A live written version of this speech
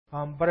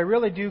But I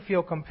really do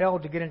feel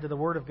compelled to get into the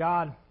Word of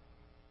God,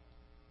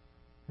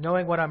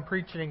 knowing what I'm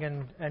preaching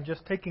and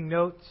just taking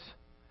notes,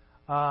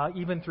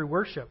 even through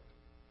worship.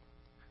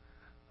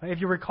 If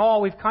you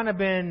recall, we've kind of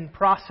been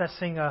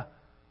processing a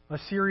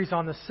series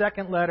on the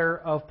second letter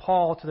of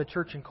Paul to the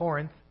church in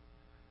Corinth.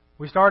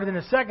 We started in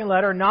the second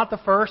letter, not the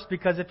first,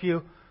 because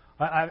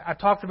I've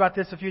talked about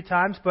this a few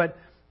times, but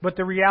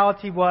the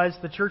reality was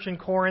the church in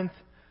Corinth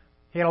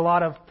had a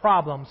lot of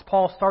problems.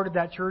 Paul started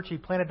that church. He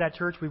planted that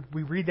church.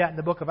 We read that in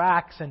the book of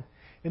Acts. And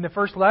in the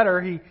first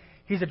letter,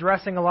 he's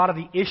addressing a lot of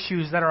the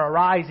issues that are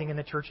arising in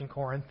the church in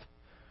Corinth.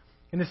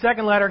 In the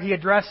second letter, he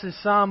addresses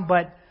some,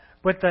 but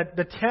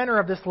the tenor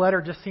of this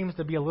letter just seems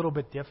to be a little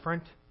bit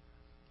different.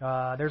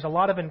 There's a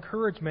lot of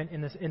encouragement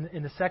in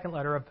the second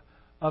letter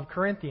of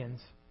Corinthians.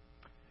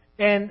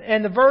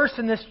 And the verse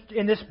in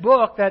this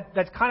book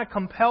that's kind of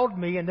compelled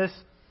me in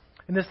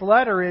this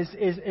letter is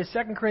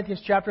 2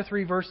 Corinthians chapter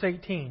 3, verse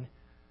 18.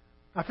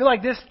 I feel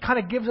like this kind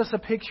of gives us a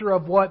picture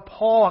of what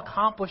Paul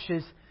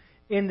accomplishes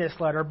in this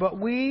letter. But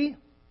we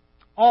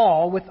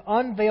all, with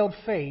unveiled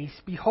face,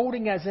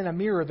 beholding as in a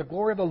mirror the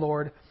glory of the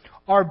Lord,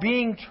 are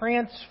being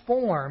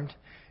transformed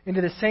into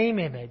the same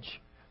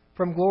image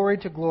from glory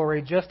to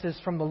glory, just as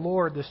from the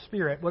Lord the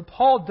Spirit. What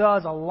Paul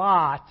does a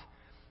lot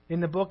in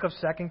the book of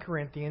 2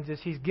 Corinthians is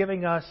he's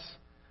giving us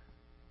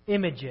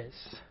images.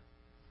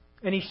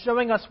 And he's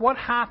showing us what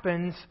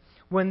happens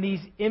when these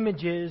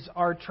images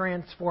are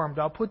transformed.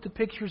 I'll put the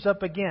pictures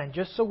up again,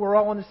 just so we're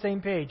all on the same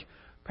page.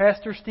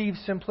 Pastor Steve's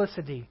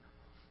simplicity.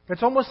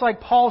 It's almost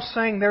like Paul's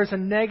saying there's a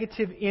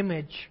negative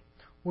image,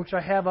 which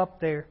I have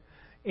up there.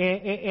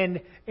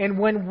 And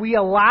when we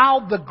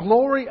allow the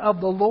glory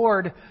of the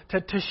Lord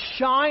to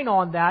shine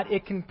on that,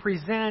 it can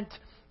present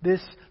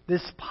this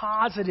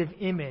positive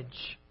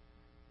image.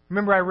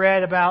 Remember I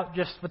read about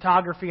just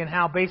photography and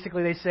how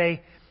basically they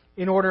say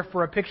in order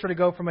for a picture to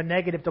go from a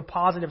negative to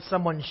positive,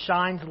 someone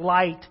shines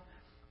light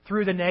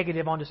through the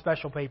negative onto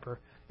special paper,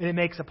 and it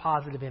makes a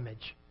positive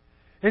image.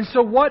 And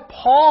so what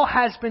Paul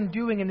has been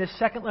doing in this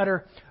second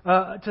letter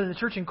to the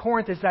church in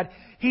Corinth is that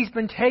he's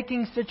been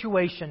taking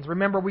situations.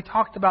 Remember, we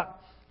talked about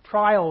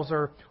trials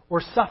or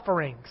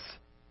sufferings.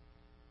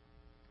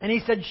 And he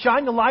said,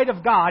 shine the light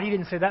of God. He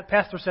didn't say that.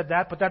 Pastor said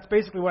that, but that's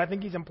basically what I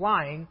think he's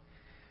implying.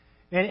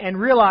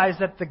 And realize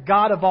that the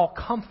God of all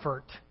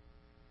comfort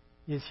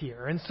is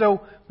here. And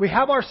so we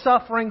have our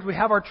sufferings, we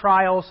have our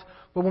trials,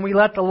 but when we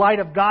let the light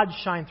of God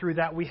shine through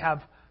that, we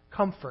have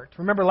comfort.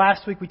 Remember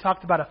last week we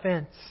talked about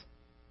offense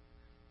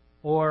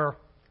or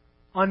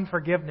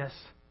unforgiveness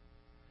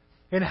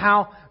and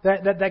how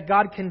that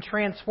God can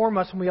transform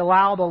us when we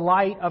allow the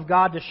light of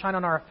God to shine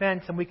on our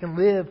offense, and we can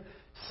live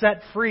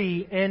set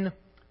free in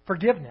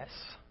forgiveness,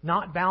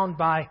 not bound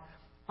by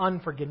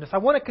unforgiveness. I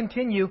want to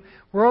continue.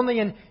 We're only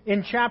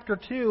in chapter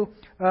 2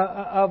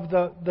 of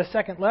the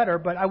second letter,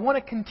 but I want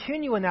to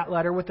continue in that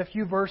letter with a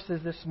few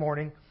verses this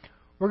morning.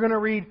 We're going to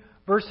read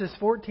verses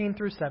 14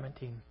 through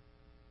 17.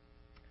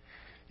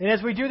 And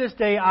as we do this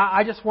day,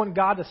 I just want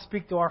God to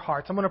speak to our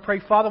hearts. I'm going to pray,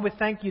 Father, we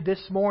thank you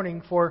this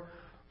morning for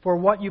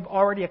what you've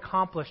already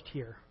accomplished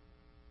here.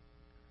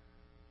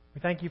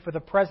 We thank you for the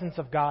presence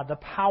of God, the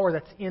power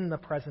that's in the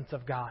presence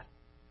of God.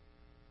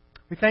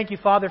 We thank you,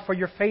 Father, for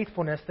your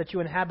faithfulness, that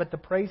you inhabit the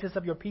praises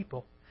of your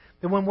people.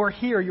 That when we're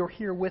here, you're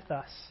here with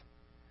us.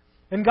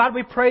 And God,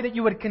 we pray that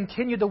you would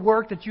continue the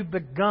work that you've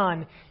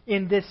begun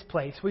in this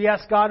place. We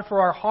ask, God, for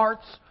our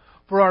hearts,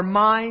 for our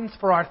minds,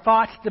 for our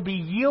thoughts to be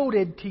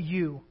yielded to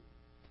you.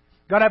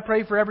 God, I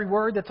pray for every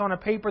word that's on a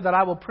paper that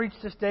I will preach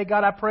this day.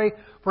 God, I pray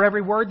for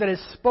every word that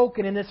is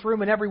spoken in this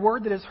room and every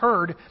word that is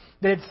heard,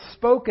 that it's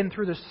spoken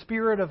through the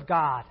Spirit of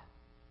God.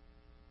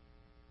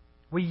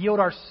 We yield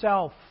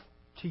ourselves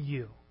to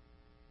you,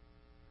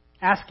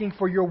 asking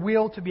for your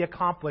will to be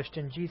accomplished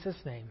in Jesus'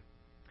 name.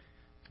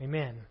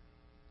 Amen.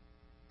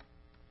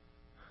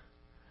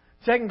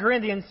 2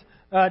 Corinthians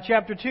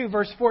chapter 2,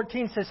 verse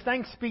 14 says,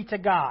 "Thanks be to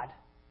God,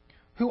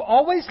 who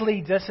always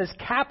leads us as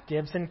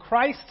captives in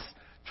Christ's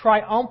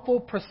triumphal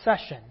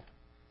procession,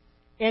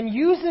 and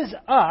uses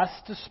us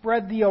to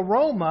spread the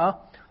aroma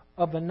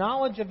of the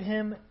knowledge of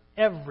Him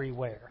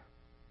everywhere.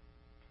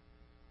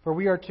 For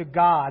we are to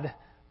God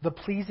the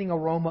pleasing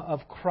aroma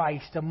of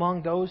Christ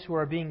among those who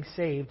are being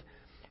saved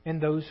and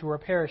those who are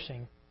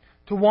perishing.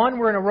 To one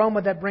we're an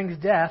aroma that brings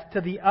death,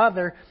 to the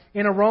other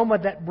an aroma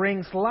that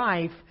brings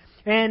life.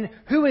 And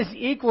who is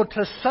equal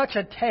to such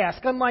a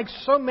task? Unlike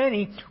so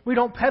many, we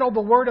don't peddle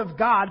the word of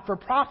God for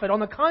profit. On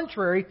the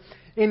contrary,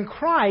 in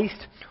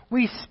Christ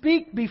we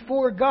speak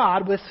before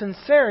God with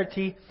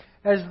sincerity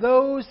as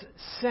those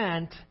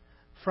sent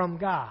from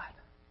God."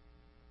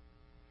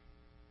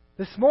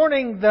 This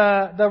morning,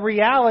 the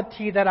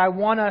reality that I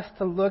want us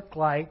to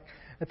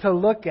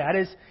look at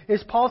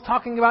is Paul's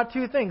talking about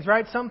two things,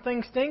 right? Some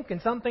things stink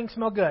and some things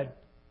smell good.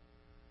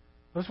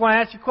 I just want to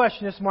ask you a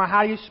question this morning.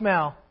 How do you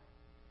smell?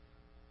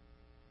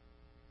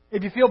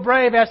 If you feel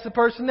brave, ask the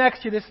person next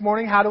to you this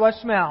morning, how do I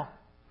smell?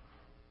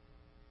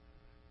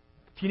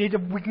 If you need to,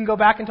 we can go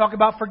back and talk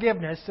about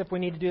forgiveness if we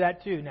need to do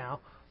that too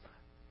now.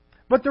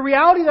 But the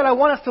reality that I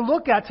want us to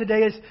look at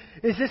today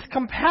is this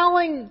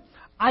compelling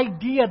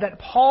idea that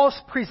Paul's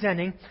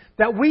presenting,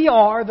 that we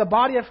are the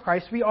body of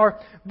Christ. We are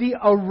the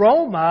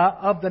aroma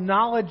of the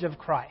knowledge of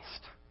Christ.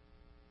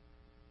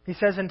 He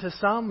says, and to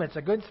some it's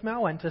a good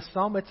smell, and to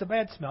some it's a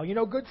bad smell. You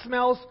know, good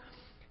smells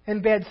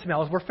and bad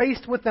smells. We're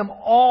faced with them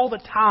all the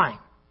time.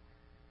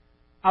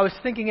 I was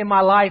thinking in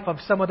my life of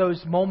some of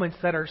those moments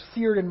that are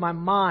seared in my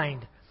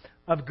mind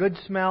of good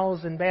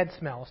smells and bad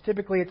smells.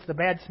 Typically it's the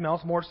bad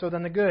smells more so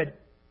than the good.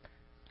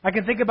 I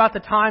can think about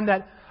the time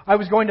that I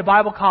was going to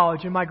Bible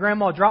college and my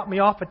grandma dropped me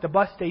off at the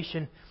bus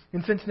station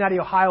in Cincinnati,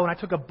 Ohio, and I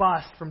took a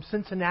bus from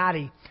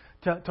Cincinnati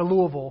to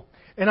Louisville.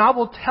 And I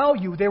will tell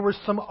you, there were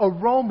some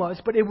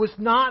aromas, but it was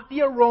not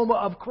the aroma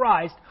of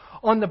Christ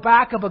on the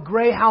back of a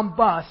Greyhound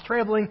bus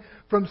traveling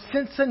from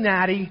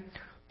Cincinnati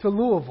to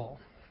Louisville.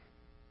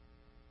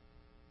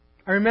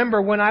 I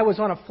remember when I was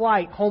on a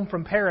flight home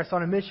from Paris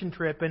on a mission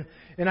trip, and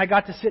I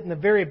got to sit in the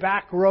very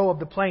back row of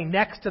the plane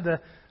next to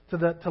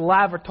the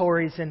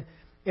lavatories,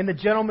 and the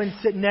gentleman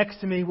sitting next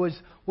to me was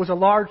a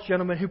large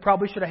gentleman who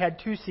probably should have had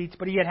 2 seats,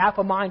 but he had half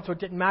a mine, so it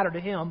didn't matter to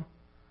him.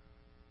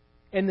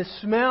 And the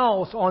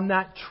smells on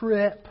that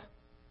trip,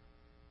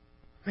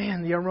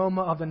 man, the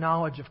aroma of the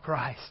knowledge of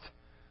Christ.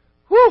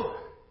 Whew! You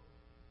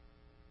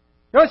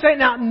know what I'm saying?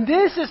 Now,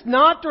 this is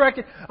not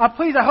directed...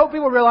 please, I hope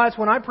people realize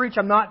when I preach,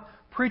 I'm not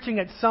preaching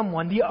at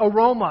someone. The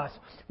aromas.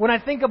 When I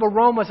think of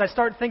aromas, I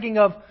start thinking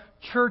of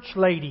church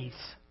ladies.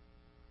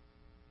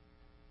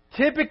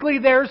 Typically,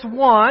 there's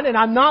one, and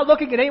I'm not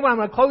looking at anyone, I'm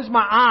going to close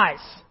my eyes,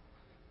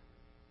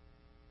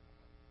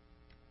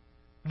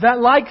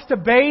 that likes to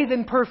bathe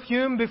in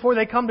perfume before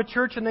they come to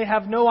church, and they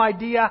have no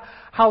idea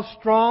how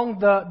strong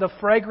the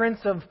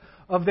fragrance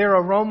of their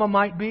aroma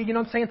might be. You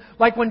know what I'm saying?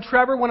 Like when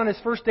Trevor went on his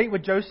first date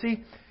with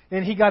Josie,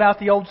 and he got out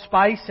the Old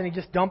Spice, and he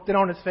just dumped it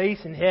on his face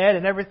and head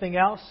and everything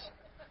else.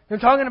 You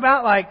know what I'm talking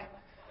about? Like,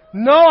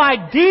 no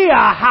idea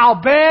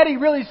how bad he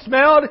really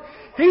smelled.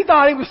 He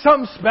thought he was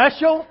something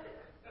special.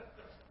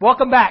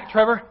 Welcome back,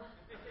 Trevor.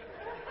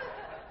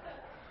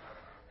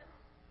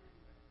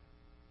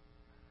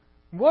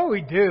 What do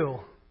we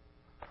do?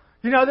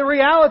 You know, the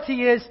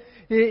reality is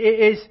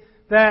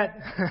that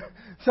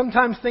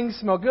sometimes things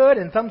smell good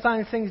and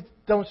sometimes things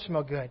don't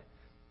smell good.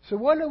 So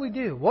what do we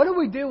do? What do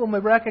we do when we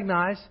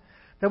recognize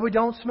that we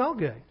don't smell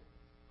good?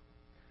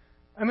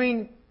 I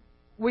mean,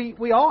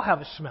 we all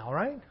have a smell,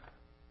 right?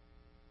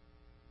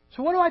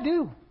 So what do I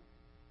do?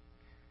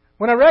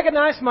 When I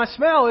recognize my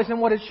smell isn't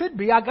what it should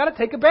be, I've got to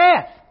take a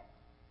bath.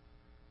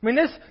 I mean,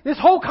 this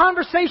whole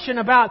conversation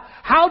about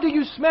how do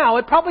you smell,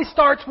 it probably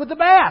starts with the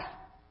bath.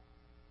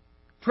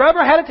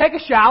 Trevor had to take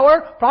a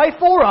shower, probably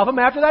 4 of them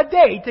after that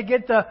date, to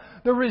get the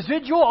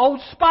residual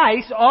Old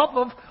Spice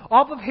off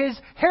of his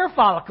hair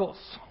follicles.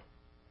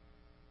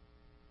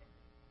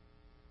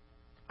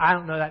 I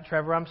don't know that,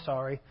 Trevor. I'm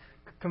sorry.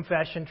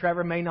 Confession,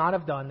 Trevor may not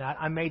have done that.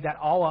 I made that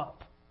all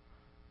up.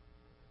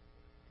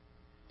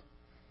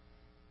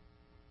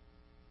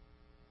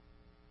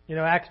 You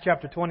know, Acts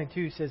chapter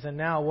 22 says, and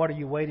now what are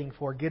you waiting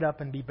for? Get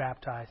up and be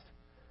baptized.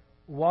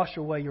 Wash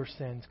away your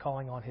sins,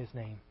 calling on His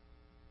name.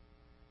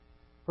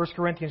 1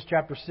 Corinthians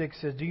chapter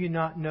 6 says, do you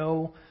not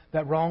know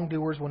that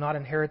wrongdoers will not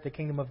inherit the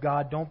kingdom of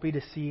God? Don't be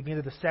deceived.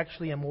 Neither the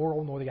sexually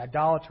immoral, nor the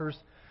idolaters,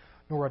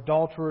 nor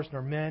adulterers,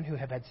 nor men who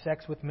have had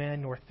sex with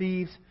men, nor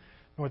thieves,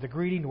 nor the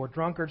greedy, nor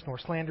drunkards, nor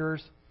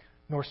slanderers,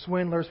 nor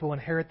swindlers will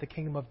inherit the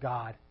kingdom of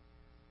God.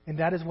 And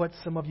that is what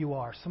some of you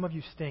are. Some of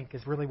you stink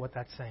is really what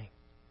that's saying.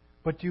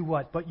 But do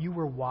what? But you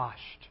were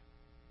washed.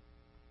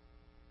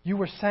 You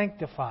were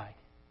sanctified.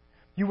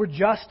 You were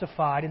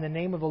justified in the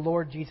name of the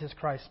Lord Jesus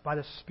Christ by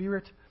the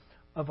Spirit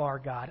of our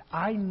God.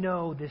 I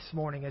know this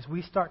morning as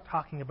we start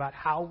talking about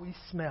how we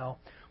smell,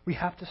 we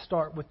have to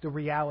start with the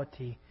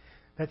reality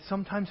that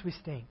sometimes we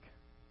stink.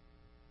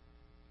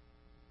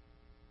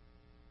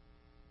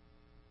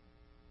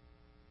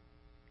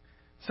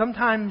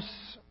 Sometimes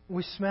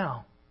we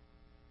smell.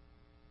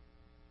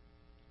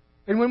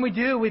 And when we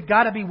do, we've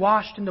got to be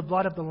washed in the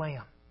blood of the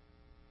Lamb.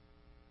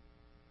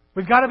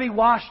 We've got to be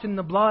washed in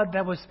the blood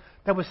that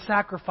was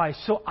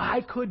sacrificed so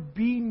I could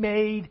be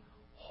made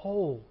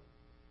whole.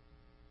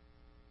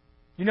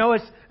 You know,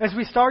 as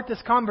we start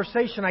this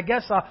conversation, I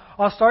guess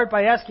I'll start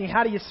by asking,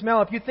 how do you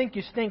smell? If you think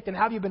you stink, then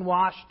have you been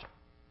washed?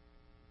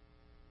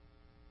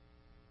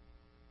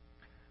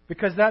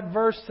 Because that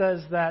verse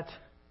says that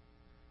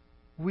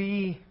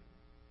we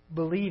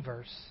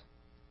believers,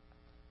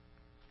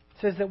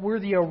 it says that we're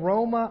the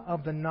aroma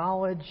of the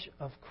knowledge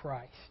of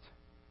Christ.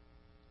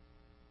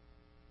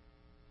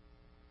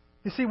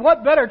 You see,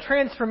 what better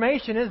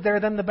transformation is there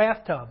than the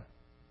bathtub?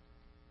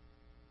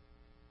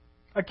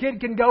 A kid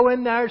can go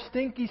in there,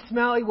 stinky,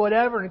 smelly,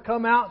 whatever, and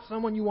come out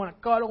someone you want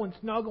to cuddle and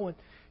snuggle and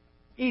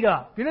eat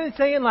up. You know what I'm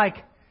saying? Like,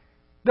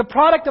 The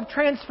product of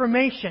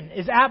transformation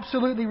is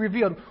absolutely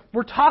revealed.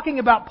 We're talking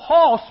about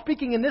Paul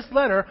speaking in this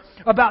letter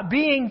about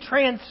being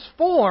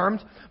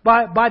transformed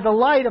by the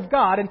light of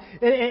God.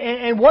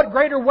 And what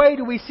greater way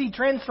do we see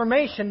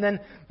transformation than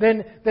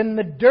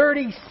the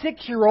dirty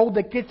 6-year-old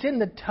that gets in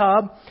the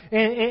tub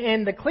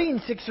and the clean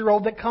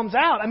 6-year-old that comes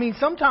out? I mean,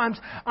 sometimes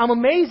I'm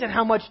amazed at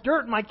how much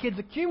dirt my kids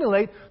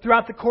accumulate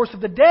throughout the course of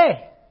the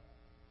day.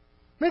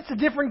 It's a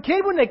different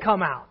kid when they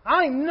come out. I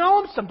don't even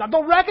know them sometimes. I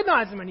don't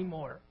recognize them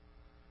anymore.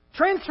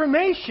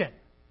 Transformation.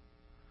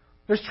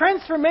 There's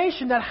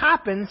transformation that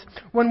happens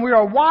when we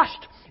are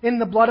washed in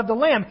the blood of the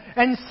Lamb.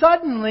 And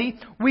suddenly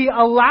we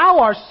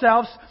allow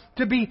ourselves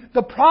to be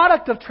the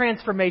product of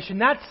transformation.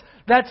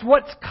 That's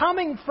what's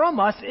coming from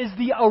us, is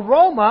the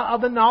aroma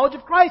of the knowledge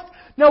of Christ.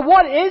 Now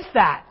what is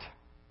that?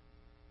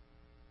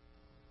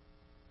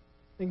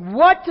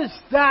 What does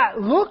that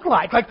look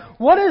like? Like,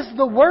 what does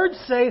the Word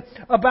say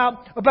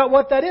about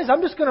what that is?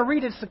 I'm just going to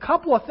read just a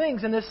couple of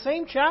things in this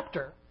same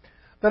chapter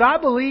that I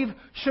believe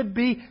should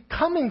be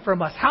coming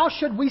from us. How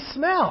should we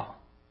smell?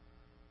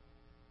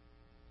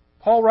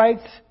 Paul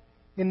writes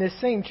in this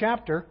same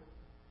chapter,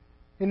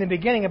 in the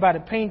beginning, about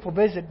a painful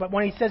visit, but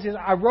when he says,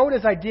 I wrote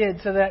as I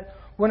did so that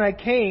when I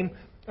came,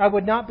 I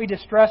would not be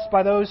distressed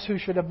by those who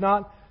should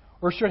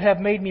have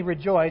made me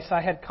rejoice.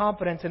 I had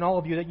confidence in all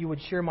of you that you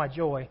would share my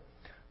joy.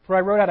 For I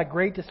wrote out a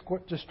great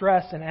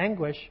distress and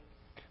anguish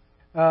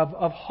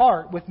of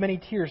heart with many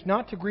tears,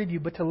 not to grieve you,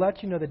 but to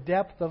let you know the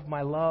depth of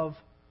my love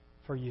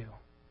for you.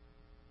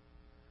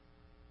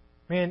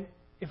 Man,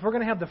 if we're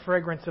going to have the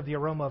fragrance of the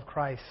aroma of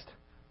Christ,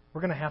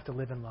 we're going to have to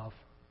live in love.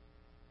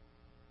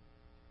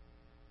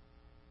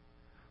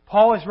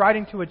 Paul is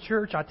writing to a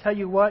church. I tell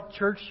you what,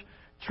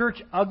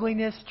 church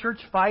ugliness, church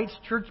fights,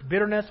 church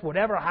bitterness,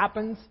 whatever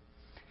happens,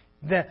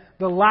 the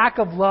lack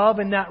of love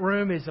in that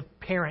room is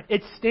apparent.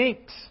 It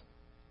stinks.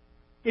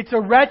 It's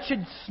a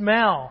wretched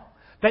smell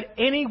that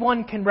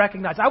anyone can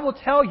recognize. I will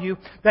tell you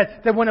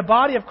that when a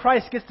body of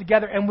Christ gets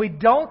together and we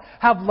don't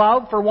have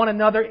love for one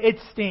another, it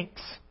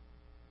stinks.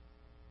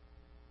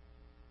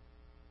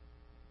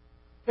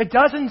 It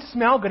doesn't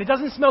smell good. It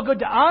doesn't smell good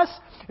to us,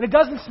 and it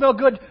doesn't smell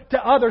good to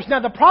others. Now,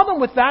 the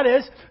problem with that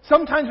is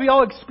sometimes we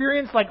all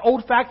experience like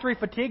olfactory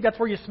fatigue. That's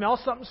where you smell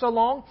something so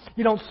long,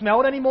 you don't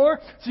smell it anymore,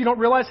 so you don't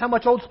realize how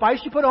much Old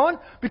Spice you put on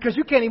because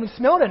you can't even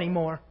smell it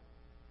anymore.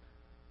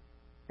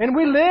 And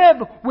we live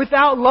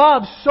without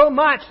love so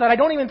much that I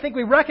don't even think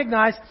we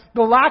recognize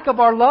the lack of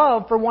our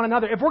love for one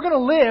another. If we're going to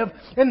live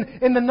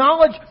in the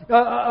knowledge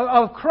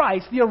of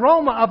Christ, the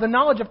aroma of the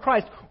knowledge of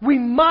Christ, we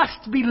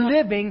must be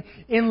living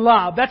in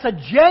love. That's a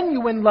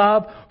genuine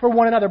love for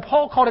one another.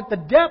 Paul called it the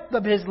depth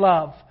of his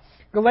love.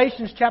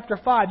 Galatians chapter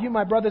 5, you,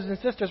 my brothers and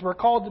sisters, were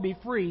called to be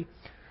free,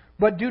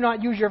 but do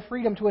not use your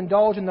freedom to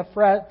indulge in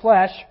the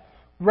flesh.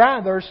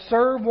 Rather,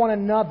 serve one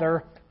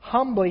another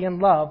humbly in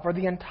love, for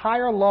the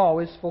entire law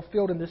is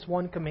fulfilled in this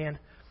one command: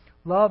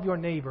 love your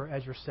neighbor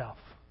as yourself.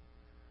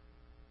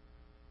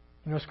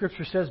 You know,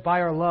 Scripture says,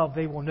 by our love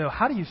they will know.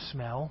 How do you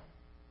smell?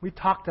 We've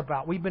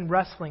been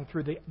wrestling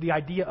through the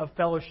idea of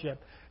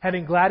fellowship,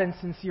 having glad and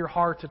sincere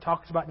hearts. It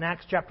talks about in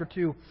Acts chapter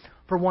 2,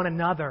 for one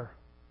another.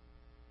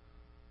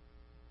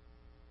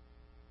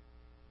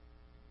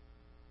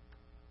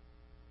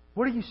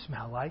 What do you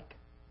smell like?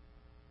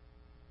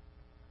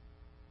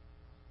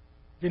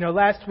 You know,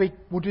 last week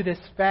we'll do this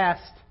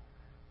fast.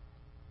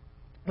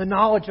 The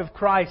knowledge of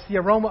Christ, the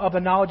aroma of the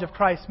knowledge of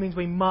Christ means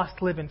we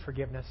must live in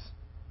forgiveness.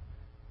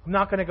 I'm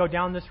not going to go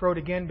down this road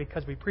again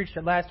because we preached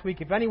it last week.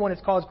 If anyone has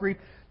caused grief,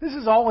 this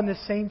is all in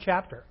this same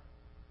chapter.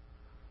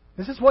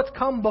 This is what's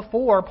come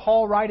before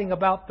Paul writing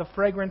about the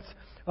fragrance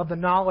of the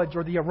knowledge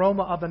or the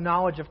aroma of the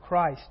knowledge of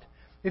Christ.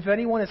 If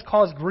anyone has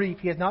caused grief,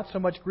 he has not so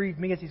much grieved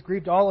me as he's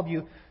grieved all of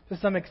you to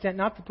some extent.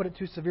 Not to put it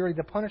too severely,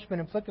 the punishment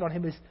inflicted on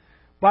him is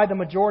by the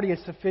majority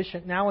is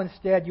sufficient. Now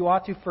instead you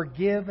ought to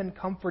forgive and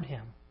comfort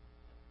him,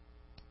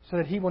 so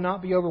that he will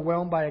not be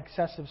overwhelmed by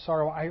excessive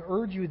sorrow. I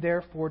urge you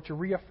therefore to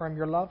reaffirm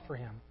your love for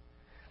him.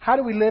 How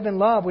do we live in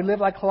love? We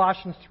live like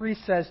Colossians 3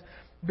 says,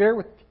 bear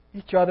with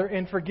each other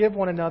and forgive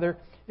one another.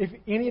 If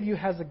any of you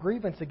has a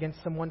grievance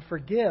against someone,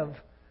 forgive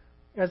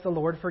as the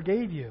Lord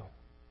forgave you.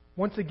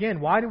 Once again,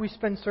 why do we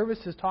spend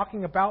services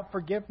talking about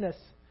forgiveness?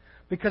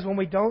 Because when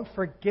we don't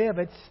forgive,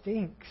 it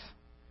stinks.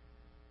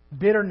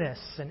 Bitterness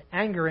and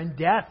anger and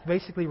death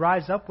basically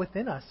rise up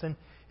within us.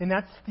 And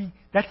that's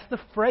the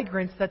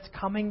fragrance that's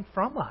coming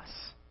from us.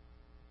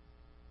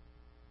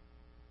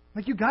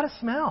 Like, you got to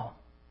smell.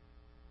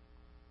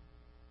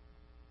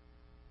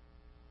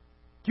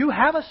 You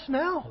have a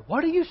smell.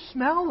 What do you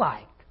smell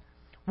like?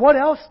 What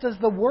else does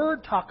the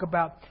Word talk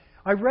about?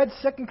 I read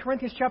 2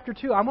 Corinthians chapter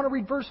 2. I'm going to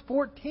read verse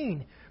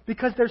 14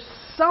 because there's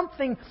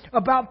something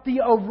about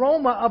the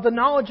aroma of the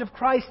knowledge of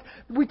Christ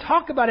we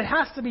talk about. It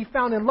has to be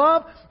found in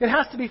love. It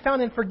has to be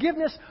found in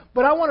forgiveness.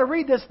 But I want to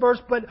read this verse.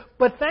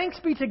 But thanks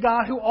be to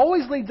God who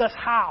always leads us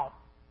how?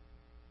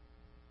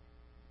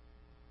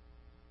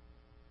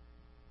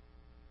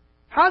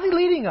 How's He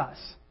leading us?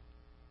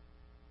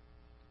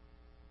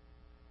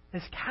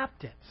 As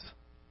captives.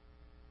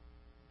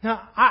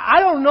 Now, I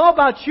don't know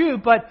about you,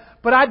 but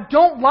I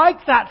don't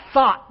like that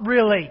thought,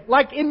 really.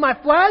 Like, in my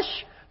flesh,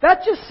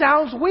 that just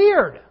sounds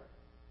weird.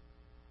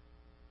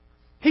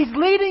 He's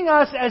leading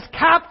us as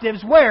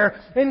captives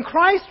where? In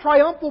Christ's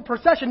triumphal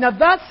procession. Now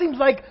that seems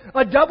like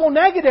a double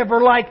negative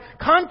or like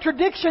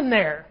contradiction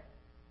there.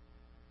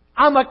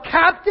 I'm a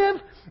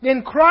captive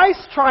in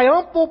Christ's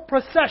triumphal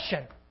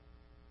procession.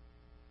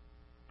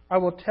 I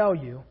will tell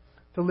you,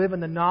 to live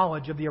in the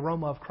knowledge of the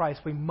aroma of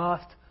Christ, we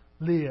must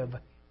live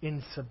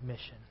in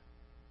submission.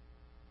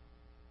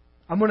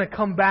 I'm going to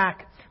come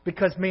back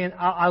because, man,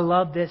 I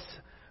love this.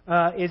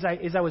 As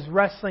I was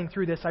wrestling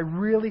through this, I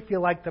really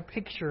feel like the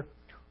picture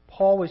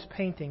Paul was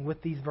painting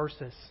with these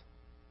verses.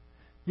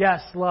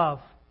 Yes, love.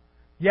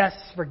 Yes,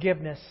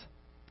 forgiveness.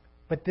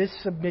 But this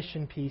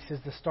submission piece is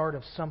the start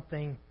of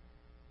something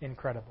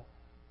incredible.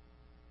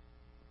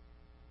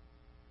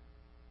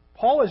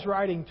 Paul is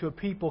writing to a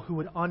people who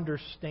would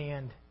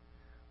understand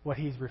what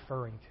he's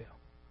referring to.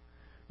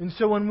 And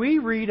so when we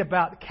read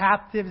about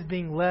captives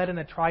being led in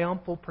a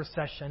triumphal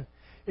procession,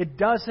 it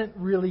doesn't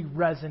really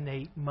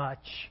resonate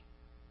much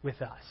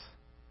with us.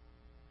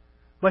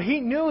 But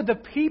he knew the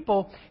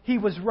people he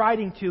was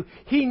writing to.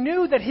 He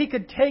knew that he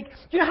could take...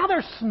 You know how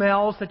there's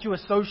smells that you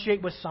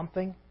associate with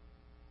something?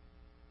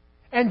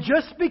 And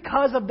just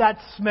because of that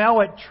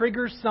smell, it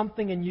triggers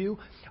something in you.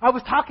 I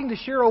was talking to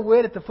Cheryl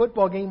Witt at the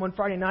football game one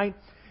Friday night,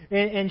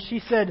 and she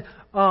said,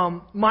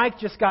 Mike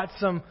just got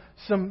some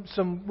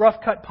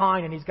rough cut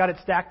pine, and he's got it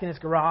stacked in his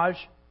garage.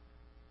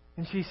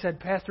 And she said,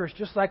 Pastor, it's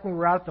just like when we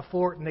were out at the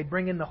fort, and they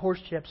bring in the horse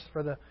chips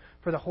for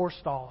the horse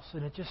stalls,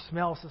 and it just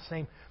smells the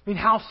same. I mean,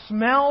 how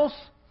smells,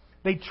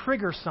 they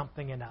trigger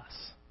something in us.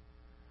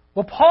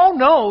 Well, Paul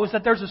knows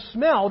that there's a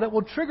smell that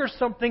will trigger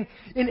something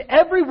in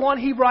everyone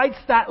he writes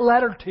that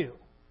letter to.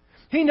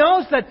 He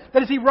knows that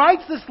as he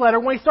writes this letter,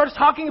 when he starts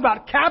talking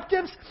about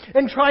captives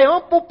and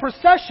triumphal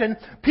procession,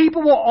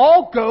 people will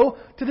all go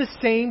to the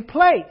same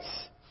place.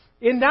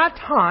 In that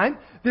time,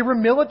 there were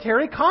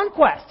military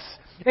conquests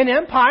and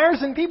empires,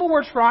 and people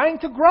were trying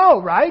to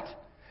grow, right?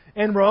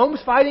 And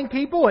Rome's fighting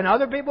people, and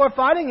other people are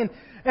fighting.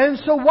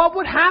 And so what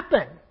would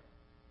happen?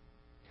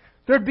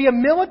 There'd be a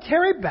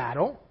military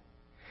battle,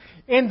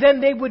 and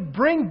then they would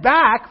bring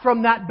back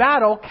from that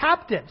battle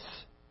captives.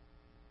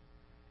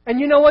 And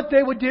you know what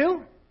they would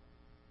do?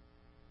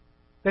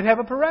 They'd have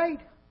a parade.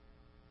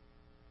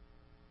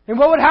 And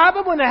what would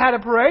happen when they had a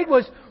parade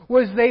was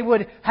they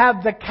would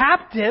have the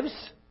captives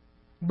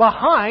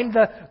behind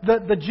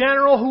the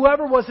general,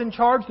 whoever was in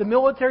charge, the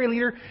military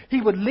leader.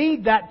 He would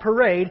lead that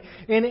parade,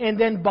 and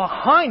then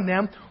behind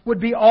them would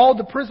be all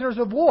the prisoners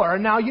of war.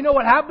 And now, you know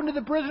what happened to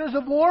the prisoners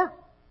of war?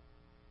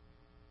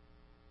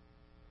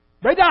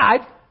 They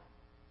died.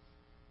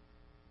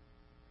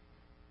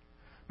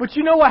 But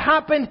you know what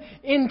happened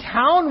in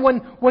town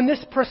when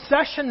this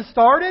procession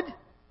started?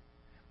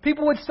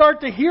 People would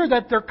start to hear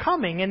that they're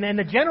coming, and then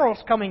the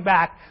general's coming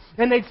back,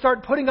 and they'd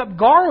start putting up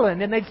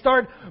garland, and they'd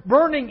start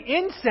burning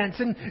incense,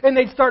 and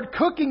they'd start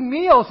cooking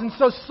meals, and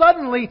so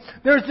suddenly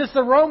there's this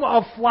aroma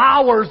of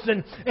flowers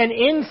and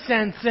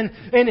incense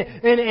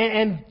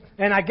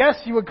and I guess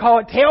you would call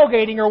it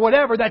tailgating or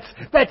whatever,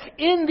 that's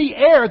in the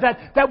air,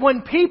 that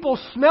when people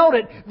smelled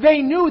it,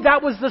 they knew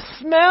that was the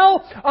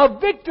smell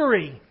of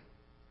victory.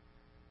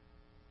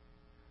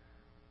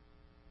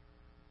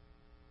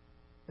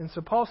 And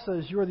so Paul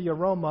says, you're the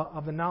aroma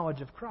of the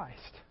knowledge of Christ.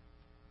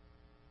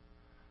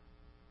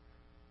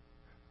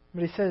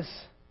 But he says,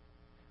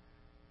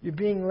 you're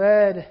being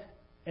led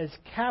as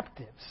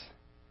captives.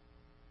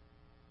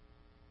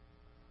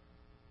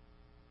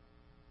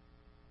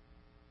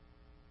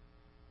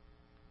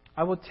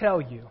 I will tell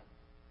you,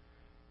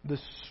 the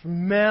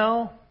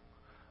smell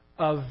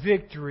of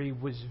victory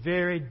was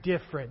very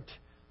different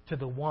to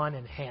the one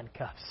in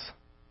handcuffs.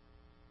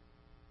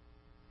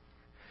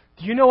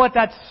 Do you know what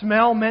that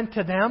smell meant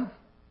to them?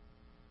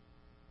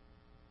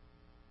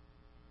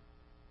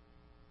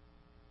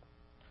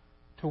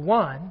 To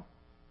one,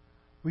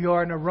 we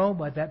are an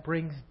aroma that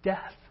brings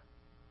death.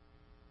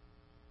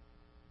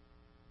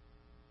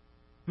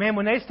 Man,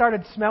 when they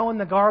started smelling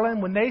the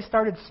garland, when they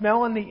started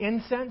smelling the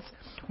incense,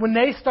 when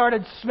they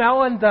started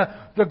smelling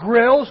the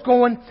grills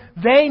going,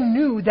 they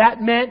knew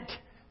that meant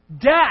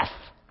death.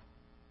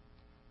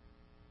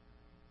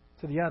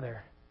 To the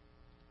other,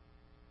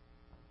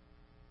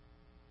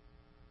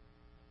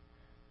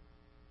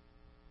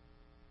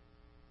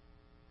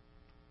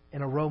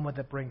 an aroma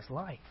that brings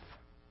life.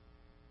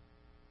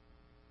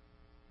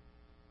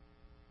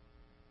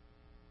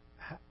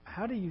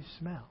 How do you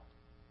smell?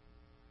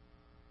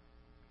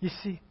 You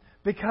see,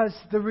 because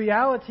the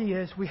reality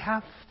is we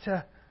have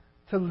to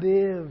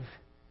live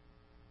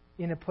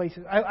in a place.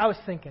 I was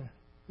thinking,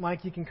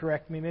 Mike, you can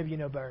correct me. Maybe you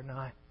know better than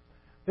I.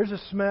 There's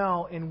a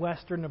smell in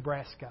western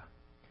Nebraska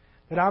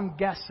that I'm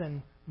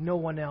guessing no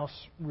one else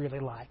really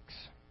likes.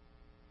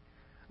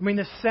 I mean,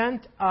 the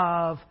scent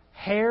of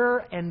hair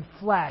and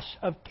flesh,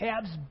 of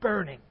calves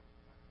burning.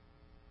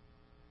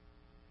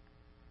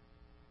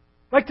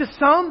 Like to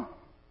some,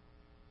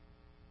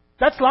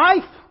 that's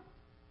life.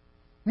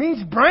 I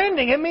means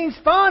branding. It means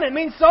fun. It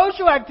means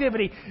social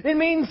activity. It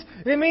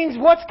means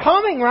what's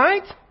coming,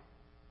 right?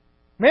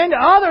 Man, to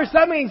others,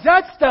 that means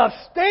that stuff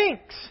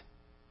stinks.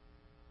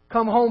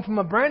 Come home from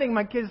a branding,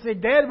 my kids say,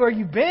 Dad, where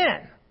you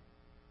been?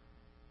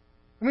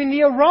 I mean,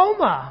 the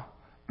aroma,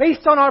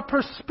 based on our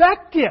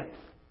perspective.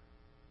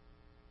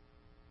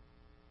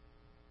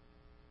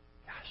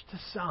 Gosh, to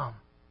some,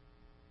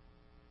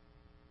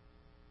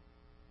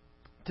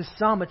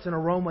 it's an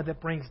aroma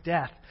that brings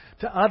death.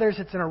 To others,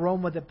 it's an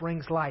aroma that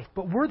brings life.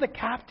 But we're the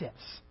captives.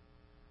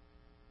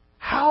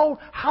 How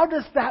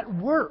does that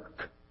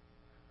work?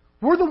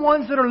 We're the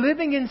ones that are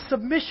living in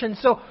submission.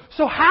 So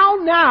how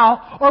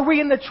now are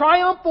we in the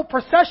triumphal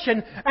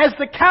procession as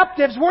the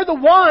captives? We're the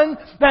one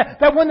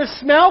that when the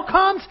smell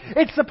comes,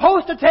 it's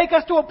supposed to take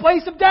us to a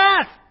place of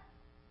death.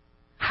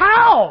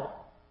 How?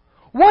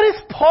 What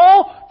is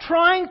Paul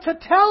trying to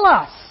tell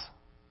us?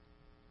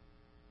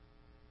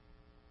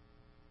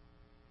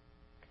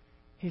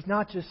 He's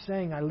not just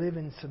saying I live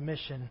in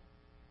submission,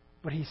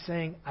 but he's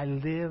saying I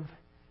live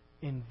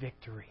in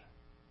victory.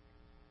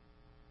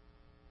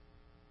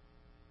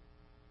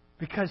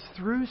 Because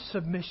through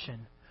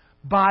submission,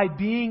 by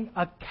being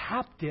a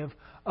captive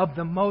of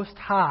the Most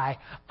High,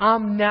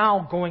 I'm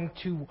now going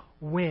to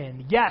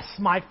win. Yes,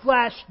 my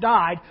flesh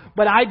died,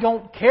 but I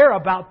don't care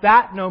about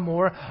that no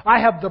more. I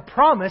have the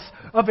promise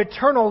of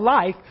eternal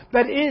life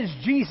that is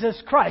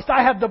Jesus Christ.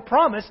 I have the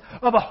promise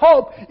of a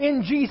hope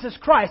in Jesus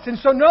Christ. And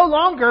so no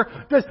longer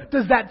does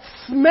that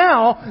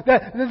smell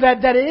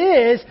that it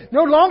is,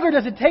 no longer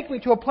does it take me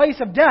to a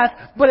place of death,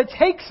 but it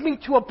takes me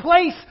to a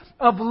place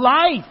of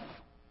life.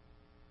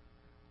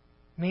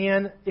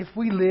 Man, if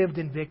we lived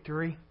in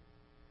victory,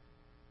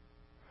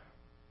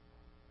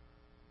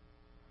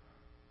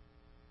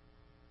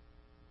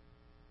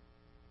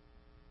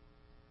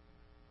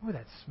 what would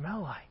that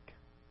smell like?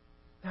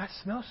 Now, I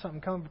smell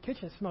something coming from the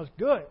kitchen. It smells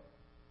good.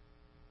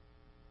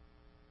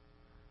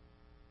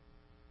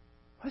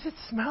 What does it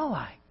smell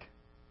like?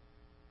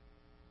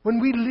 When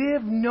we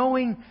live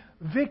knowing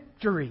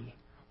victory.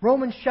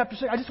 Romans chapter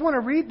 6. I just want to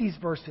read these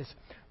verses.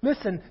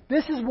 Listen,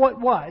 this is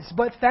what was.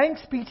 But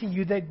thanks be to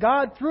you that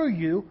God through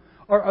you,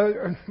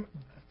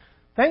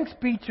 thanks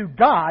be to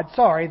God,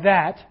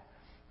 that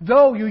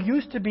though you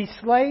used to be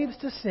slaves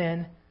to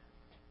sin,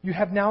 you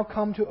have now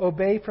come to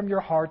obey from your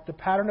heart the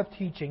pattern of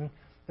teaching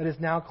that has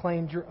now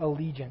claimed your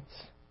allegiance.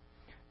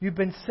 You've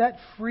been set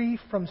free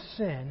from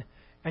sin,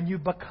 and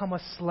you've become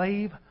a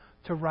slave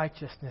to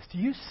righteousness. Do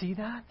you see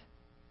that?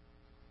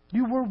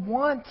 You were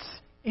once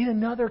in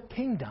another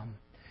kingdom,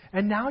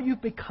 and now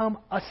you've become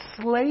a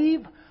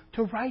slave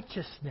to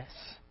righteousness.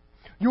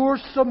 Your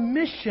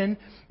submission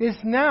is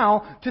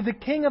now to the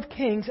King of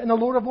Kings and the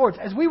Lord of Lords.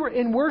 As we were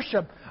in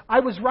worship, I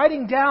was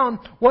writing down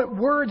what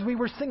words we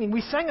were singing. We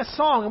sang a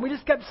song and we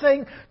just kept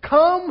saying,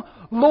 "Come,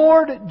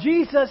 Lord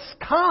Jesus,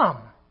 come."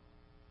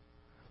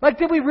 Like,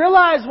 did we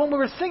realize when we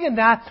were singing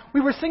that, we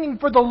were singing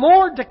for the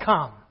Lord to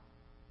come?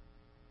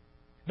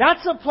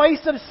 That's a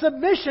place of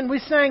submission. We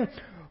sang,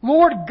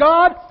 Lord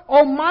God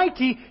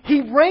Almighty,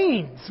 He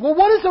reigns. Well,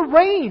 what is a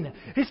reign?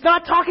 It's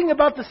not talking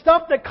about the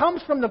stuff that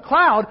comes from the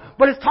cloud,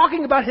 but it's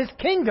talking about His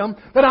kingdom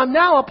that I'm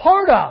now a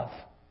part of.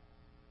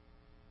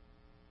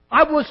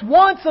 I was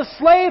once a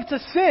slave to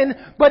sin,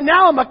 but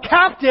now I'm a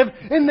captive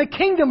in the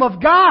kingdom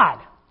of God.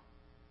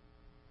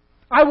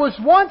 I was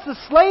once a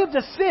slave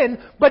to sin,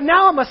 but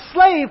now I'm a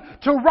slave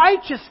to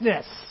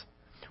righteousness.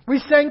 We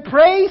sang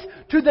praise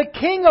to the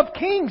King of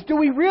Kings. Do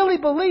we really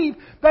believe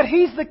that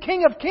He's the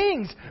King of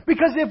Kings?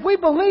 Because if we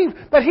believe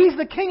that He's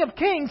the King of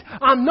Kings,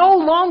 I'm no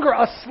longer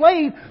a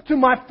slave to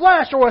my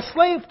flesh or a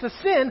slave to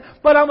sin,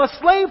 but I'm a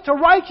slave to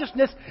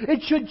righteousness.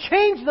 It should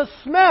change the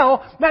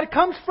smell that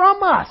comes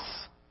from us.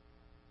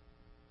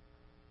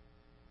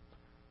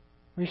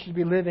 We should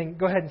be living,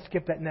 go ahead and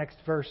skip that next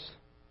verse.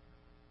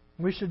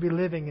 We should be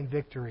living in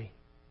victory.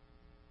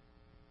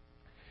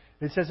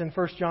 It says in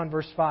 1 John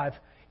verse 5,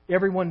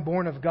 everyone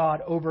born of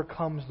God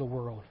overcomes the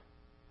world.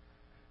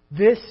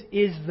 This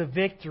is the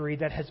victory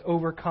that has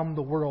overcome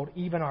the world,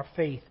 even our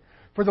faith.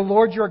 For the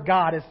Lord your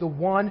God is the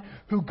one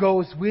who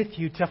goes with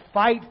you to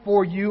fight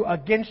for you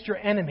against your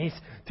enemies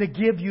to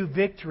give you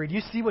victory. Do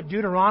you see what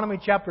Deuteronomy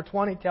chapter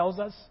 20 tells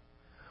us?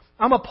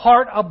 I'm a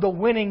part of the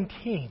winning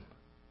team.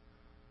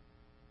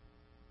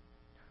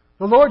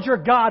 The Lord your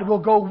God will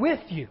go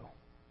with you.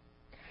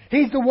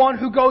 He's the one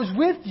who goes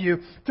with you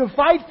to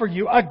fight for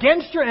you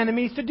against your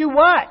enemies to do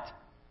what?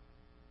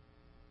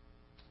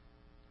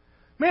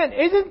 Man,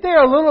 isn't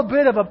there a little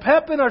bit of a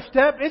pep in our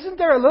step? Isn't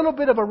there a little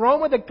bit of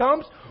aroma that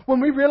comes when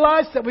we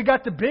realize that we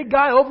got the big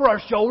guy over our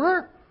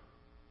shoulder?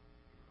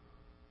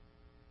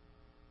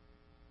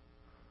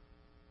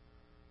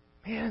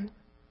 Man,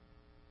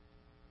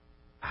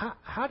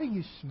 how do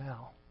you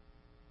smell?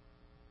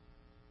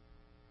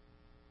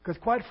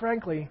 Because quite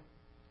frankly,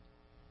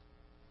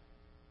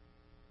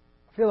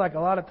 I feel like a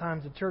lot of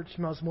times the church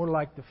smells more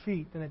like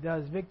defeat than it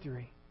does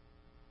victory.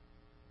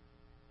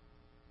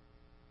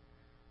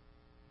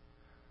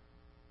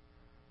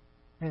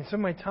 And so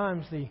many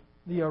times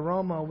the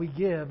aroma we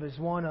give is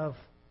one of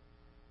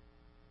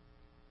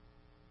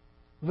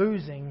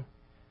losing,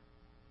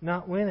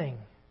 not winning.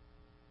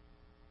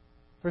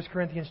 1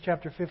 Corinthians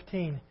chapter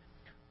 15.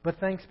 But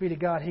thanks be to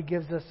God, He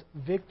gives us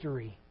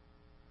victory.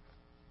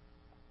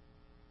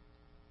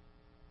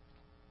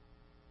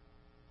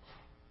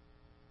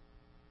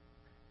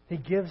 He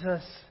gives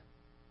us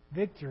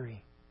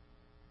victory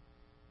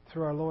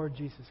through our Lord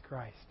Jesus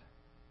Christ.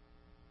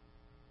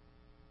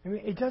 I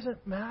mean, it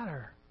doesn't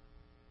matter.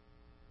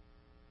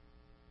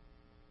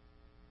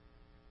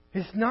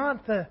 It's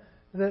not the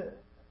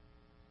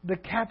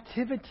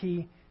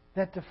captivity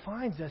that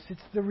defines us.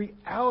 It's the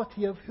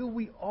reality of who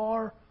we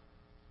are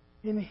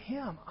in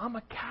Him. I'm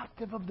a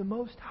captive of the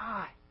Most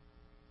High.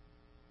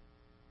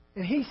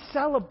 And He's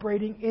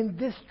celebrating in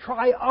this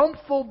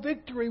triumphal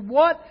victory.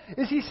 What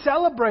is He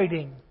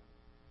celebrating?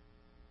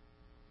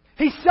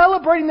 He's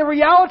celebrating the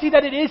reality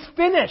that it is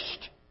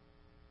finished.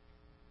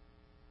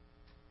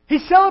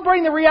 He's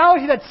celebrating the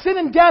reality that sin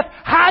and death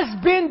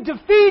has been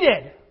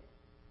defeated.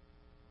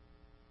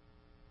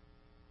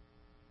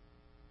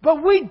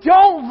 But we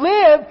don't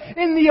live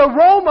in the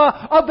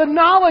aroma of the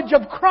knowledge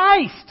of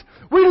Christ.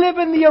 We live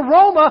in the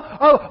aroma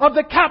of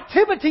the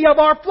captivity of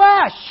our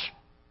flesh.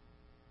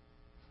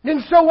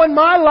 And so when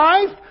my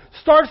life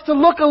starts to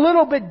look a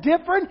little bit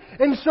different,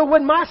 and so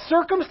when my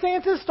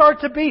circumstances start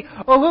to be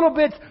a little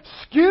bit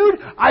skewed,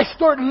 I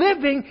start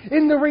living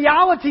in the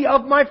reality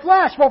of my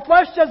flesh. Well,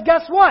 flesh says,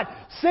 guess what?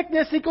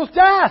 Sickness equals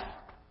death.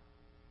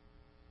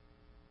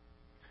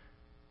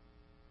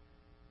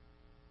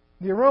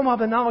 The aroma of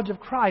the knowledge of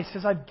Christ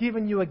says, I've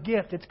given you a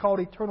gift. It's called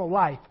eternal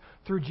life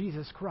through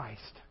Jesus Christ.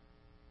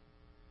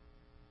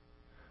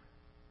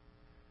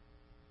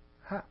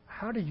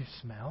 How do you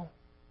smell?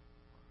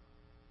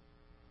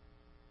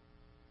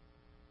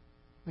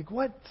 Like,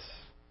 what's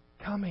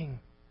coming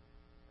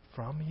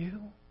from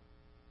you?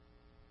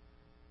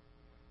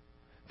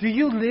 Do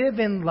you live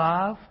in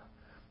love?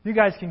 You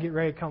guys can get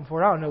ready to come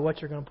forward. I don't know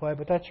what you're going to play,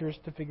 but that's yours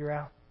to figure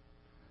out.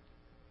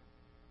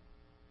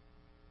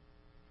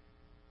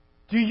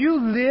 Do you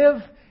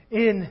live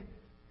in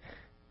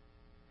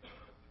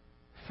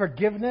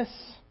forgiveness?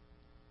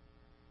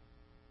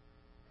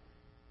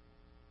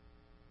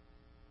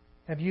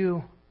 Have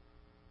you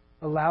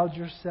allowed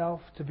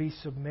yourself to be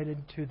submitted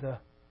to the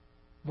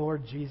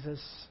Lord Jesus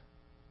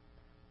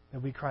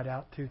that we cried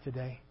out to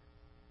today?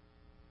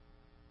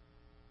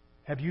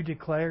 Have you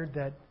declared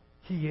that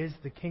He is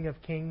the King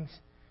of Kings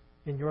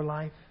in your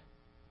life?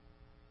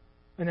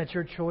 And that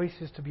your choice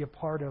is to be a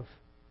part of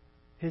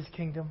His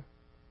kingdom?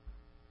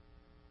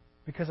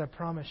 Because I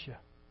promise you,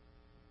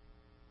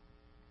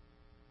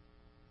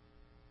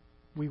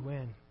 we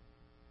win.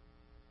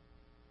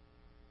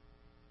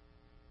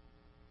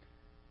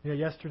 You know,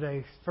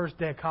 yesterday, first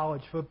day of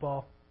college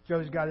football,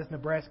 Joe's got his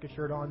Nebraska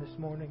shirt on this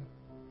morning.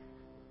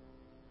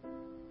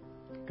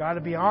 Got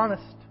to be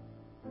honest,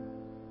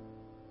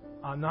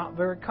 I'm not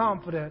very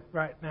confident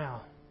right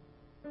now.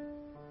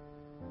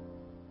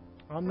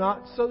 I'm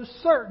not so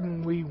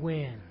certain we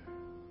win.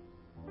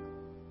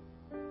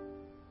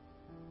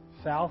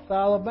 South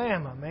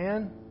Alabama,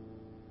 man.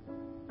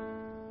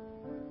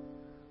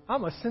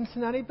 I'm a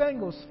Cincinnati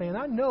Bengals fan.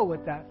 I know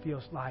what that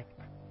feels like.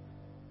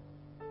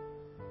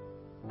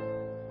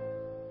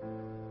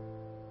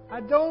 I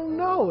don't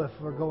know if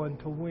we're going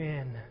to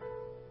win,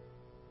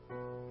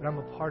 but I'm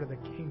a part of the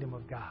kingdom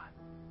of God.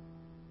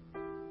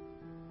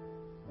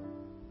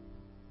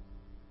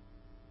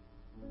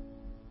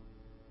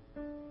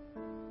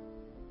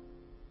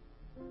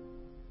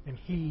 And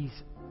He's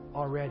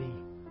already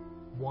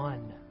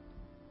won.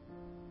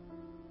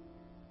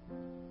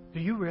 Do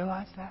you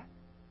realize that?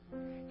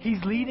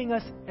 He's leading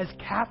us as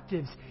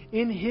captives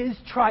in His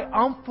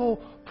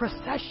triumphal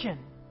procession.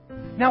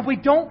 Now, we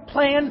don't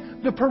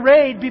plan the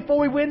parade before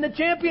we win the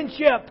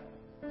championship.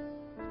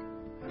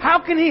 How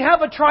can He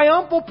have a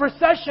triumphal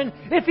procession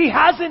if He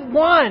hasn't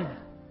won?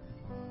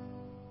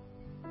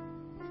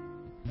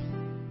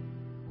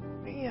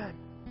 Man.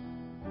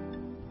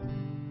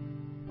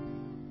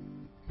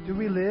 Do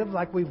we live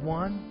like we've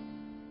won?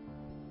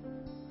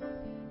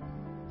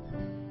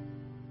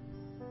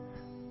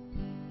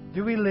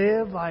 Do we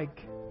live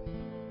like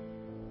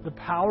the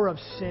power of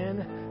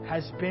sin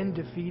has been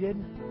defeated?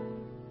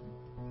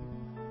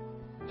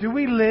 Do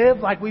we live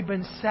like we've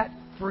been set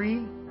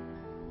free?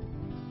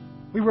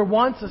 We were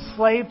once a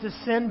slave to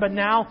sin, but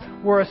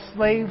now we're a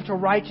slave to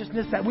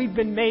righteousness, that we've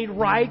been made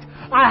right.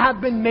 I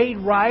have been made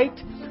right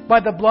by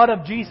the blood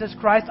of Jesus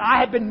Christ. I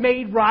have been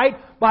made right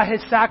by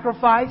His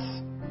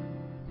sacrifice.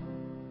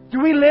 Do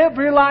we live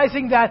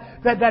realizing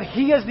that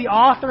He is the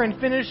author and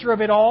finisher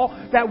of it all?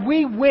 That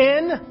we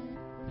win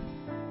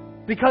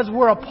because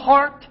we're a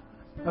part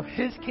of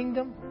His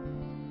kingdom?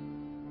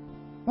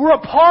 We're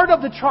a part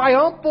of the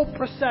triumphal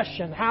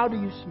procession. How do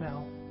you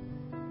smell?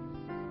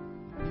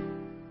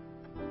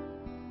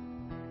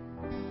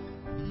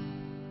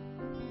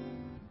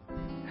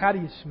 How do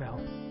you smell?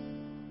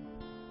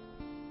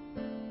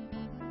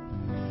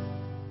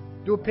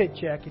 Do a pit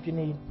check if you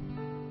need.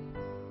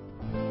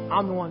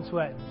 I'm the one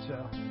sweating,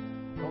 so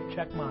don't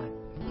check mine.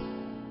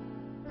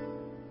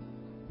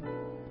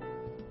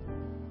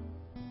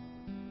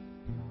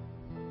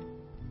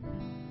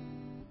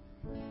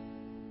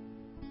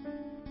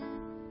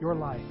 your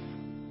life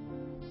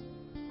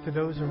to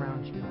those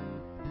around you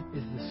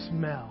is the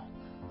smell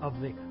of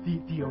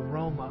the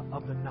aroma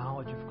of the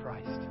knowledge of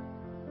Christ.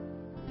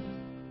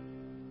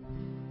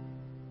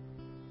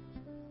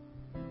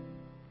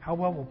 How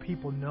well will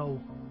people know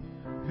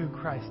who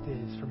Christ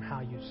is from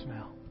how you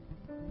smell?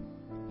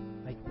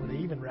 Like, will they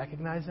even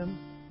recognize Him?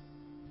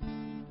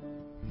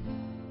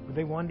 Will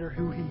they wonder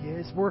who He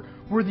is?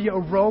 We're the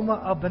aroma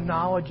of the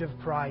knowledge of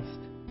Christ.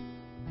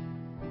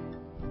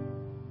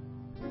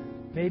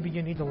 Maybe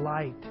you need a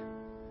light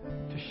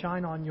to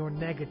shine on your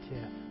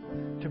negative,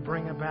 to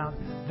bring about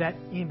that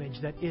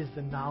image that is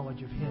the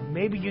knowledge of Him.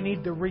 Maybe you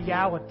need the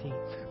reality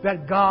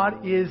that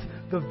God is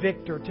the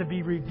victor to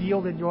be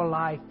revealed in your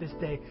life this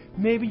day.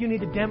 Maybe you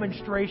need a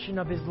demonstration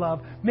of His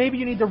love. Maybe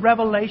you need the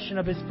revelation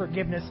of His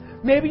forgiveness.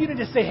 Maybe you need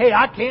to say, hey,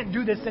 I can't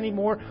do this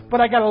anymore,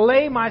 but I got to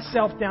lay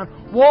myself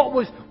down. Walt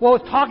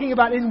was talking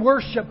about in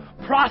worship,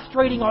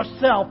 prostrating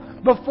ourselves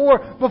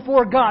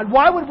before God.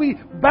 Why would we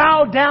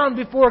bow down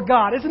before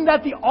God? Isn't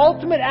that the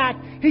ultimate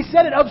act? He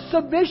said it, of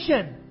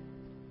submission.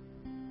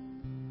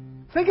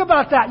 Think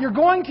about that. You're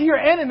going to your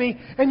enemy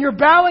and you're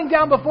bowing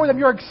down before them.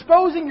 You're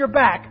exposing your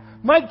back.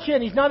 Mike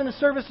Chin, he's not in the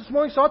service this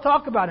morning, so I'll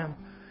talk about him.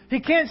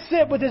 He can't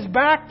sit with his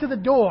back to the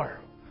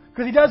door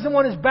because he doesn't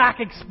want his back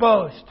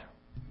exposed.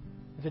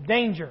 It's a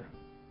danger.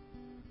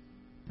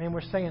 And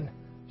we're saying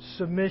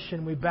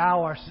submission. We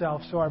bow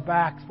ourselves so our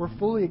backs, we're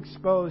fully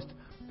exposed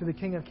to the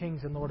King of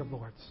Kings and Lord of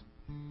Lords.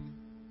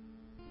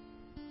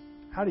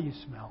 How do you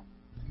smell?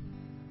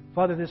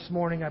 Father, this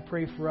morning I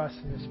pray for us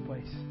in this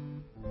place.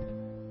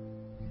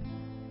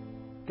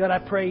 God, I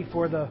pray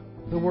for the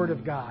Word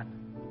of God.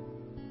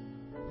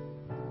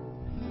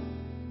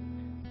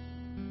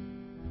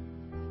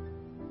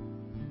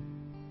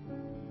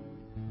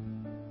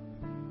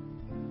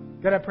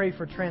 God, I pray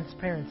for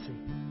transparency.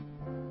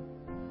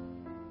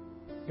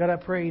 God, I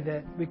pray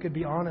that we could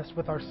be honest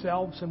with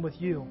ourselves and with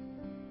You.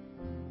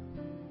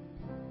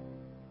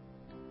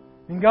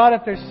 And God,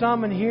 if there's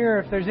some in here,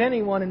 if there's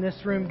anyone in this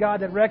room,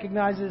 God, that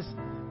recognizes,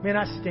 man,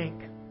 I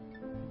stink.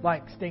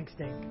 Like stink.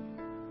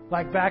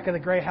 Like back of the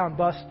Greyhound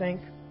bus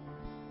stink.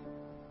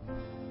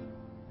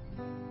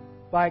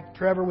 Like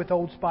Trevor with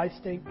Old Spice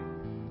stink.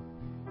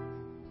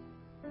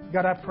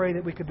 God, I pray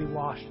that we could be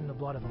washed in the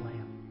blood of the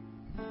Lamb.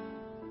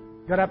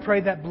 God, I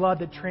pray that blood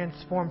that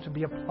transforms would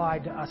be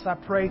applied to us. I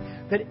pray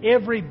that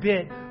every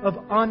bit of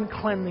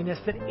uncleanliness,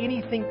 that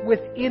anything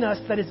within us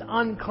that is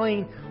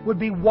unclean would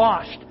be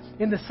washed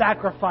in the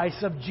sacrifice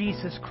of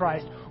Jesus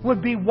Christ,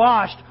 would be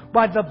washed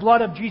by the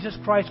blood of Jesus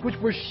Christ, which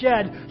was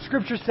shed,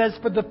 Scripture says,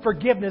 for the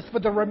forgiveness, for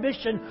the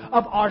remission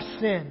of our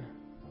sin.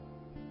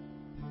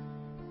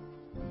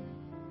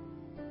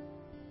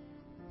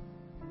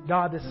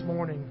 God, this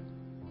morning,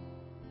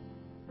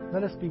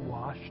 let us be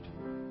washed.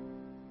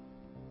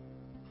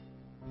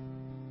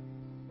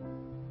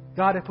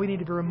 God, if we need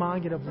to be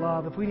reminded of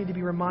love, if we need to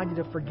be reminded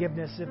of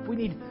forgiveness, if we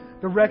need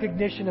the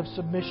recognition of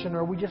submission,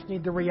 or we just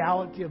need the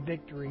reality of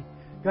victory,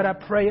 God, I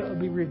pray it will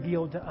be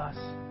revealed to us.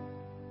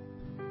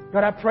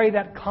 God, I pray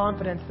that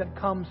confidence that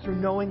comes through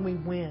knowing we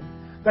win.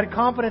 That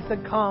confidence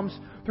that comes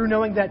through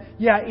knowing that,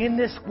 in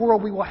this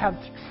world we will have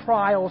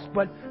trials,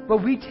 but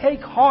we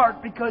take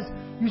heart because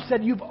You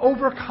said You've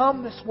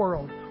overcome this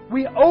world.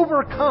 We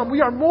overcome.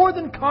 We are more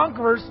than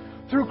conquerors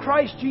through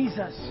Christ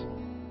Jesus.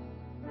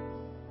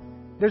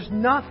 There's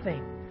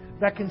nothing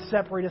that can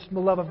separate us from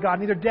the love of God.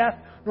 Neither death,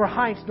 nor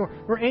heights,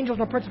 nor angels,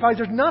 nor principalities.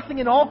 There's nothing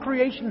in all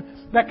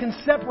creation that can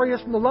separate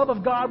us from the love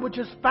of God, which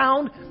is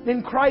found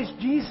in Christ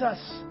Jesus.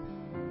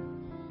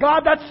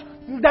 God,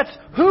 that's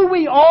who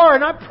we are,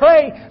 and I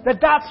pray that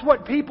that's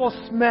what people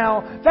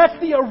smell. That's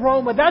the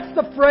aroma, that's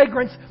the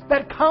fragrance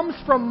that comes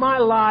from my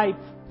life.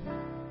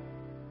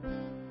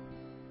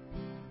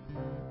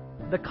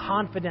 The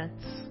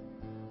confidence,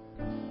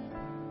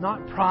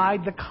 not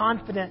pride, the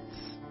confidence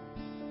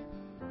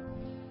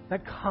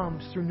that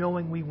comes through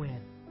knowing we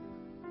win.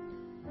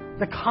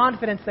 The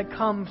confidence that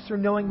comes through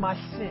knowing my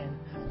sin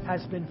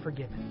has been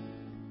forgiven.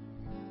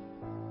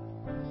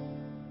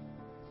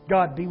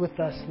 God, be with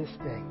us this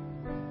day.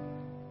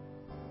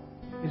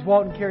 As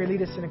Walt and Carrie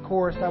lead us in a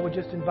chorus, I would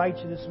just invite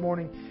you this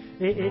morning.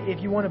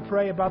 If you want to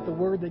pray about the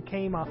word that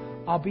came,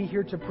 I'll be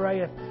here to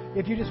pray.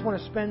 If you just want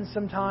to spend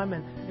some time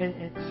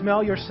and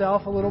smell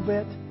yourself a little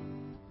bit,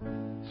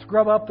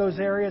 scrub up those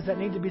areas that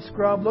need to be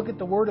scrubbed. Look at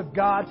the Word of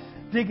God.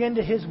 Dig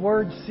into His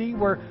Word. See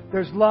where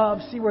there's love.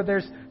 See where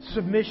there's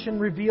submission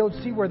revealed.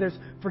 See where there's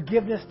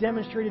forgiveness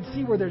demonstrated.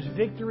 See where there's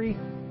victory.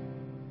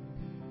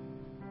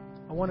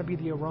 I want to be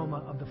the aroma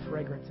of the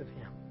fragrance of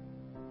Him.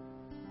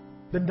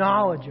 The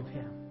knowledge of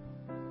Him.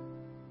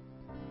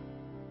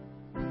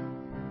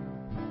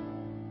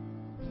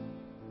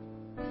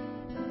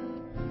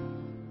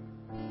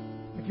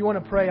 If you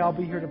want to pray, I'll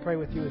be here to pray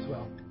with you as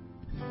well.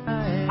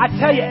 I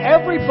tell you,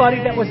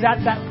 everybody that was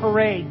at that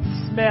parade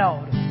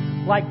smelled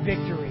like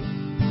victory.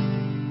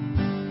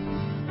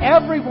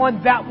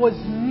 Everyone that was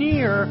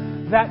near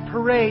that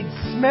parade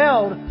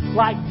smelled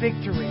like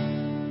victory.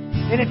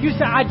 And if you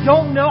say, I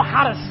don't know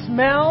how to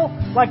smell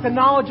like the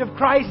knowledge of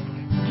Christ,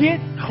 get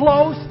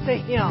close to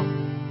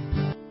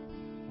Him.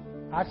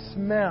 I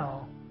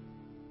smell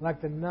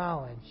like the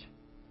knowledge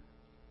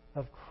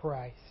of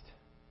Christ.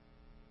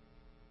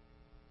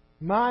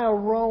 My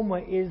aroma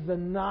is the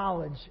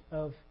knowledge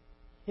of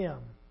Him.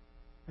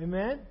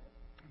 Amen?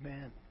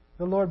 Amen.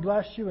 The Lord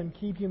bless you and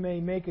keep you. May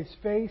He make His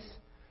face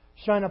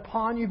shine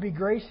upon you, be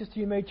gracious to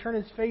you, may turn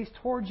His face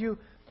towards you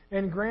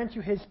and grant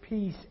you His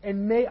peace.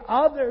 And may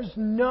others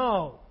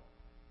know,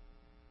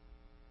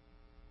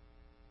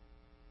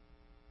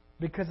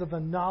 because of the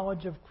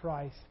knowledge of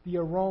Christ, the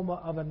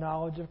aroma of the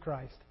knowledge of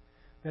Christ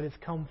that has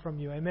come from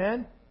you.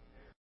 Amen?